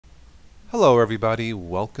Hello everybody,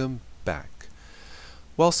 welcome back.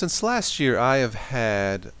 Well, since last year I have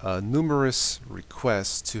had numerous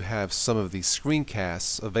requests to have some of these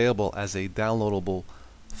screencasts available as a downloadable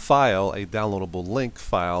file, a downloadable link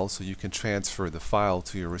file, so you can transfer the file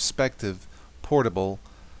to your respective portable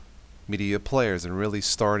media players, and really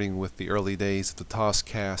starting with the early days of the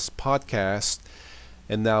TOScast podcast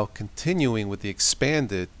and now continuing with the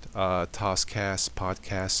expanded TOScast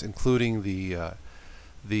podcast, including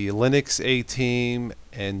the Linux A-Team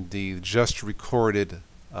and the just recorded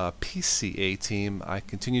PC A-Team. I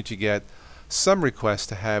continue to get some requests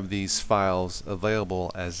to have these files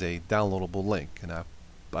available as a downloadable link, and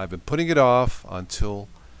I've been putting it off until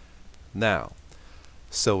now.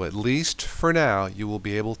 So at least for now, you will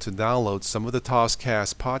be able to download some of the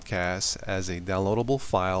TOScast podcasts as a downloadable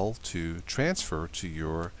file to transfer to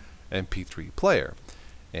your MP3 player.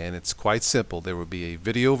 And it's quite simple. There will be a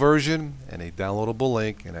video version and a downloadable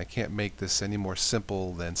link, and I can't make this any more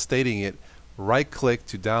simple than stating it. Right click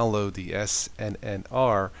to download the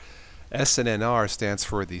SNNR. SNNR stands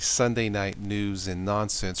for the Sunday Night News and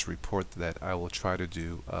Nonsense report that I will try to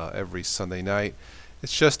do every Sunday night.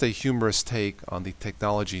 It's just a humorous take on the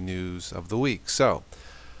technology news of the week. So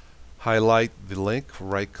highlight the link,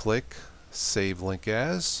 right click, save link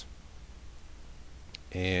as,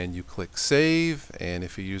 and you click save, and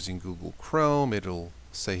if you're using Google Chrome, it'll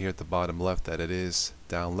say here at the bottom left that it is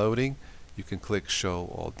downloading. You can click show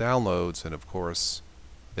all downloads, and of course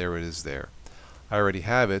there it is there. I already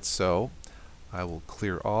have it, so I will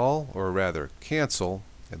clear all, or rather cancel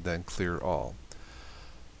and then clear all.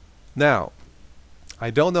 Now I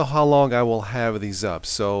don't know how long I will have these up,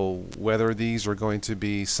 so whether these are going to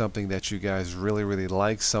be something that you guys really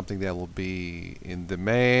like, something that will be in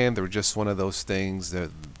demand, or just one of those things that,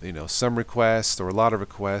 you know, some requests or a lot of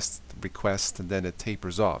requests and then it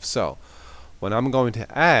tapers off. So what I'm going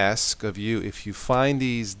to ask of you, if you find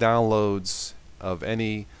these downloads of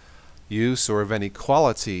any use or of any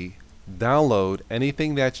quality, download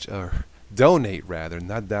anything that donate rather,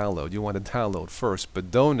 not download. You want to download first,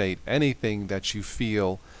 but donate anything that you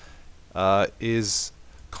feel is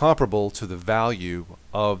comparable to the value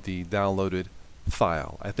of the downloaded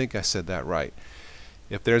file. I think I said that right.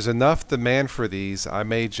 If there's enough demand for these, I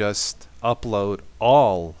may just upload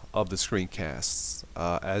all of the screencasts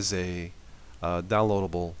as a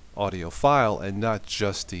downloadable audio file, and not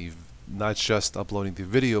just uploading the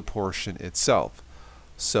video portion itself.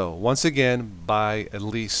 So once again, by at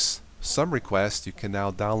least some requests, you can now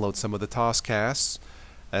download some of the TOScasts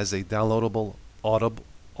as a downloadable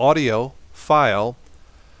audio file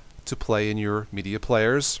to play in your media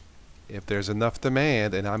players. If there's enough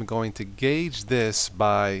demand, and I'm going to gauge this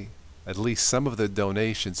by at least some of the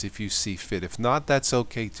donations if you see fit. If not, that's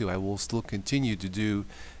okay too. I will still continue to do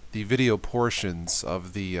the video portions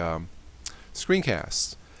of the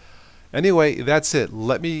screencasts. Anyway, that's it.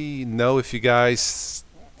 Let me know if you guys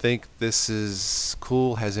think this is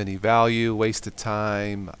cool, has any value, wasted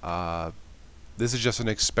time. This is just an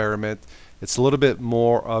experiment. It's a little bit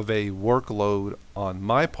more of a workload on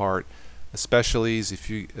my part, especially if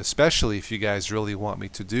you guys really want me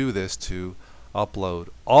to do this, to upload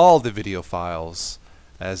all the video files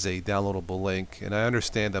as a downloadable link. And I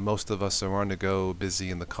understand that most of us are on the go, busy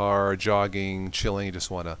in the car, jogging, chilling, just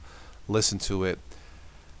want to listen to it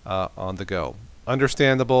on the go.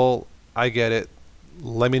 Understandable, I get it.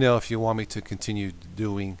 Let me know if you want me to continue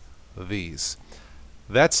doing these.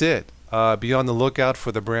 That's it. Be on the lookout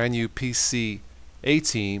for the brand new PC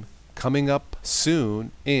A-Team coming up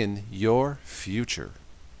soon in your future.